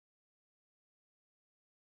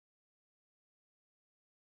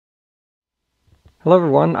Hello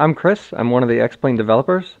everyone, I'm Chris. I'm one of the X-Plane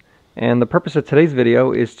developers, and the purpose of today's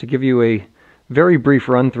video is to give you a very brief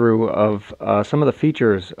run-through of some of the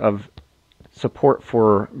features of support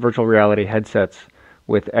for virtual reality headsets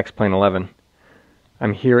with X-Plane 11.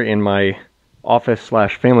 I'm here in my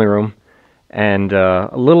office/family room, and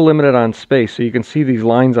a little limited on space, so you can see these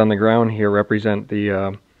lines on the ground here represent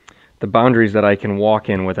the boundaries that I can walk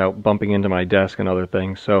in without bumping into my desk and other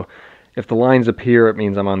things. So if the lines appear, it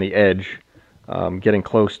means I'm on the edge. Getting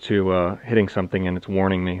close to hitting something and it's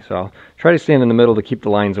warning me. So I'll try to stand in the middle to keep the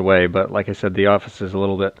lines away, but like I said, the office is a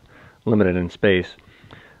little bit limited in space.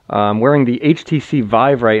 I'm wearing the Htc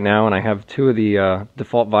Vive right now, and I have two of the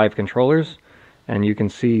default Vive controllers, and you can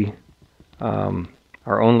see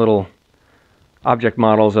our own little object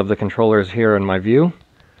models of the controllers here in my view.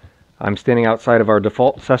 I'm standing outside of our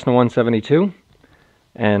default Cessna 172,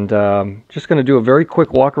 and just going to do a very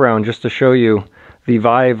quick walk around just to show you. The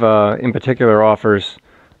Vive in particular offers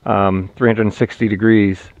 360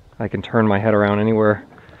 degrees. I can turn my head around anywhere.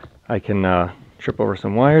 I can trip over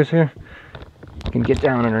some wires here. I can get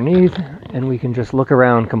down underneath, and we can just look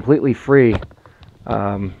around completely free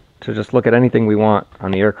to just look at anything we want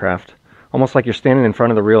on the aircraft. Almost like you're standing in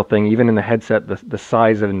front of the real thing. Even in the headset, the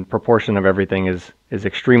size and proportion of everything is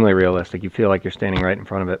extremely realistic. You feel like you're standing right in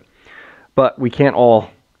front of it. But we can't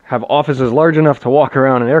all have offices large enough to walk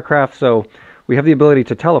around an aircraft, so we have the ability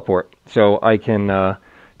to teleport. So I can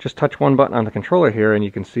just touch one button on the controller here, and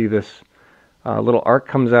you can see this little arc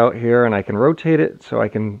comes out here, and I can rotate it so I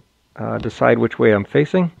can decide which way I'm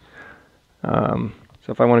facing. So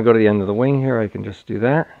if I want to go to the end of the wing here, I can just do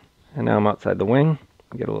that. And now I'm outside the wing.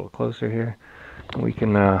 Get a little closer here. And we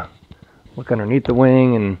can look underneath the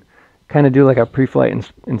wing and kind of do like a pre-flight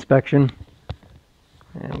inspection.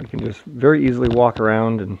 And we can just very easily walk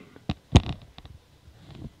around and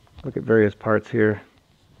look at various parts here.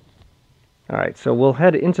 Alright, so we'll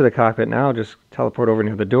head into the cockpit now. Just teleport over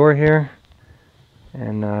near the door here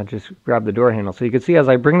and just grab the door handle. So you can see as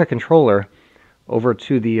I bring the controller over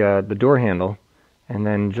to the door handle and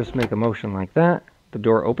then just make a motion like that, the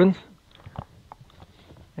door opens.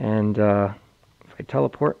 And if I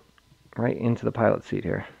teleport right into the pilot seat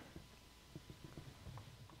here.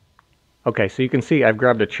 Okay, so you can see I've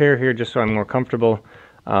grabbed a chair here just so I'm more comfortable.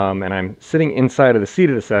 And I'm sitting inside of the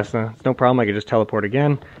seat of the Cessna. It's no problem, I can just teleport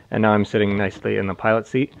again, and now I'm sitting nicely in the pilot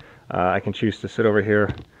seat. I can choose to sit over here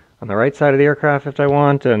on the right side of the aircraft if I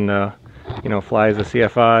want, and you know, fly as a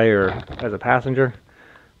CFI or as a passenger.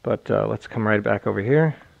 But let's come right back over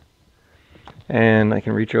here, and I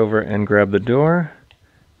can reach over and grab the door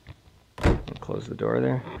and close the door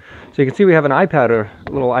there. So you can see we have an iPad, or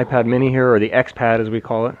a little iPad mini here, or the X-Pad as we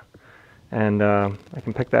call it, and I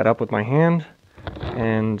can pick that up with my hand.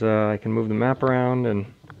 And I can move the map around and,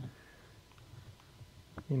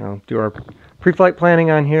 you know, do our pre-flight planning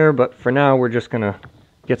on here. But for now, we're just going to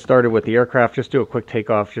get started with the aircraft. Just do a quick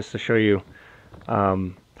takeoff just to show you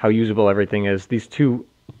how usable everything is. These two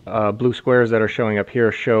blue squares that are showing up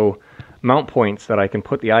here show mount points that I can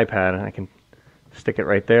put the iPad, and I can stick it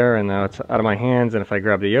right there, and now it's out of my hands. And if I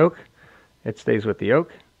grab the yoke, it stays with the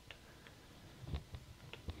yoke.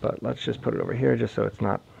 But let's just put it over here just so it's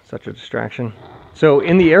not such a distraction. So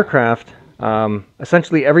in the aircraft,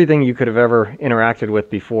 essentially everything you could have ever interacted with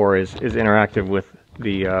before is interactive with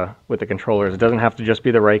the controllers. It doesn't have to just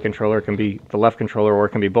be the right controller. It can be the left controller, or it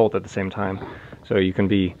can be both at the same time. So you can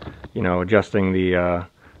be, you know, adjusting the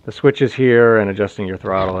switches here and adjusting your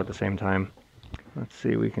throttle at the same time. Let's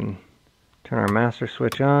see, we can turn our master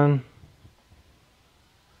switch on,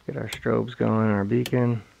 get our strobes going, our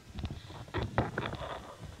beacon.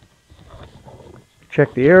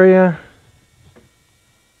 Check the area,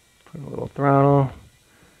 put a little throttle.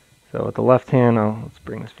 So with the left hand, let's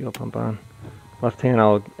bring this fuel pump on. Left hand,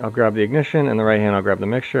 I'll grab the ignition, and the right hand, I'll grab the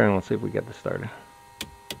mixture, and let's see if we get this started.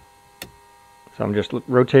 So I'm just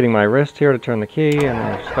rotating my wrist here to turn the key, and then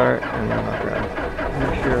I'll start, and then I'll grab the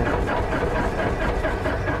mixture.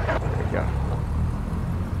 There we go.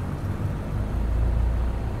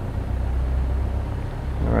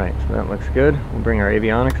 Alright, so that looks good. We'll bring our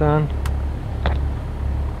avionics on.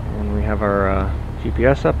 And we have our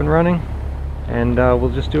GPS up and running, and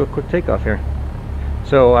we'll just do a quick takeoff here.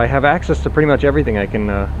 So I have access to pretty much everything. I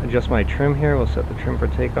can adjust my trim here. We'll set the trim for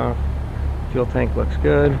takeoff. Fuel tank looks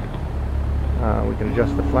good. We can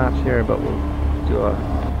adjust the flaps here, but we'll do a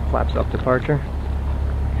flaps up departure.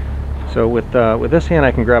 So with this hand,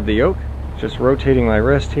 I can grab the yoke, just rotating my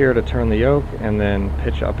wrist here to turn the yoke, and then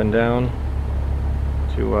pitch up and down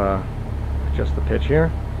to adjust the pitch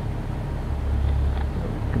here.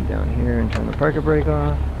 Come down here and turn the parking brake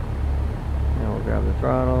off. Now we'll grab the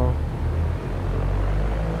throttle.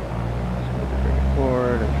 Just bring it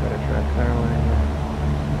forward and try to track tire line.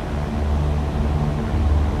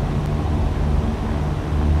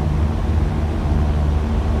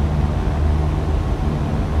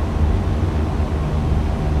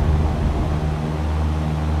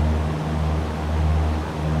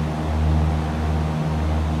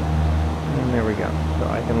 And there we go. So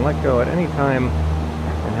I can let go at any time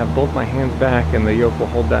and have both my hands back, and the yoke will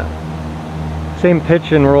hold that same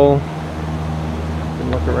pitch and roll. And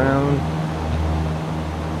look around,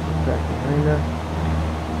 back behind us.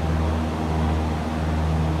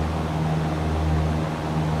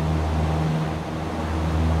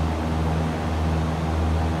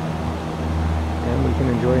 And we can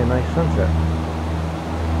enjoy a nice sunset.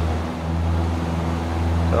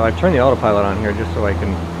 So I've turned the autopilot on here just so I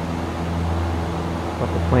can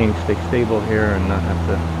let the plane stay stable here and not have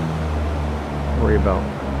to worry about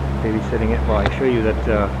babysitting it while I show you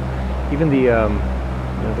that even the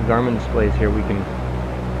the Garmin displays here, we can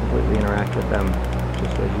completely interact with them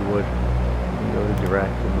just as you would. You can go to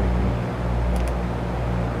direct and we can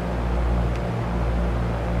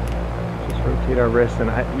just rotate our wrists,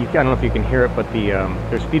 and I don't know if you can hear it, but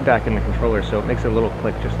there's feedback in the controller, so it makes a little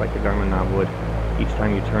click just like the Garmin knob would each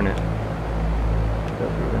time you turn it. So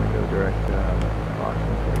if we're going to go direct to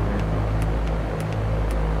Boston, for example.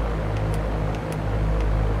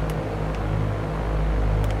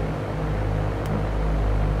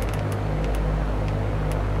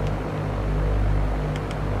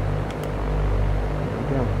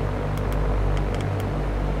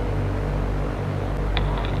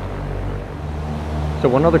 So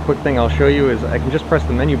one other quick thing I'll show you is I can just press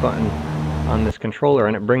the menu button on this controller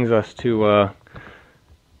and it brings us to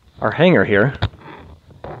our hangar here.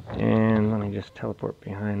 And let me just teleport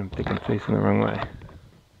behind. I think I'm facing the wrong way.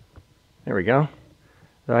 There we go.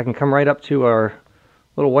 So I can come right up to our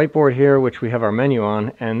little whiteboard here, which we have our menu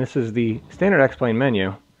on, and this is the standard X-Plane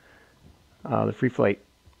menu, the free flight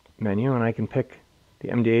menu, and I can pick the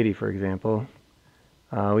MD-80, for example.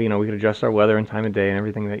 We could adjust our weather and time of day and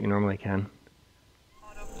everything that you normally can.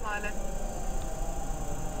 Autopilot.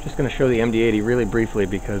 Just going to show the MD-80 really briefly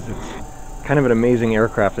because it's kind of an amazing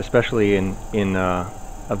aircraft, especially in a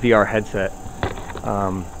VR headset.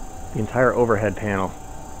 The entire overhead panel,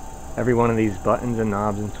 every one of these buttons and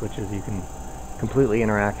knobs and switches you can completely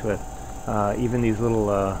interact with. Even these little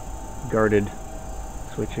guarded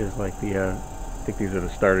switches, like I think these are the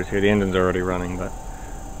starters here. The engine's already running, but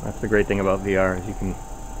that's the great thing about VR is you can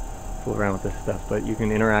fool around with this stuff, but you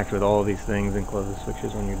can interact with all of these things and close the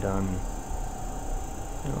switches when you're done.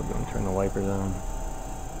 We'll go and turn the wipers on.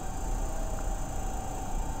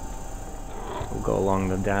 We'll go along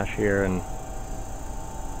the dash here, and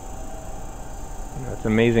it's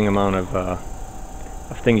an amazing amount of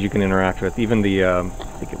things you can interact with. Even the I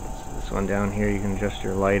think it's this one down here, you can adjust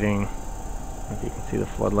your lighting. I think you can see the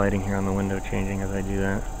flood lighting here on the window changing as I do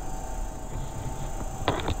that.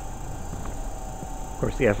 Of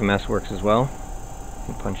course, the FMS works as well.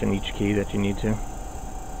 You can punch in each key that you need to.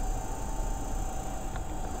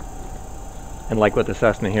 And like with the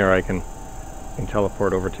Cessna here, I can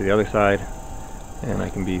teleport over to the other side, and I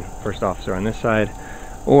can be first officer on this side,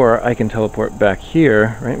 or I can teleport back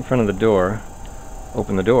here, right in front of the door,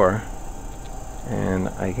 open the door, and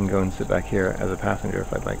I can go and sit back here as a passenger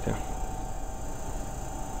if I'd like to.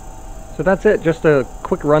 So that's it, just a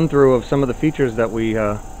quick run through of some of the features that we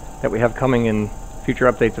have coming in future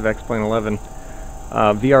updates of X-Plane 11.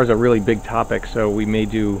 VR is a really big topic, so we may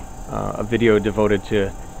do a video devoted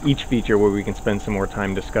to each feature where we can spend some more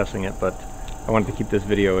time discussing it, but I wanted to keep this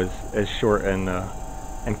video as short and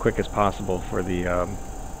quick as possible for the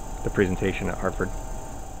presentation at Hartford.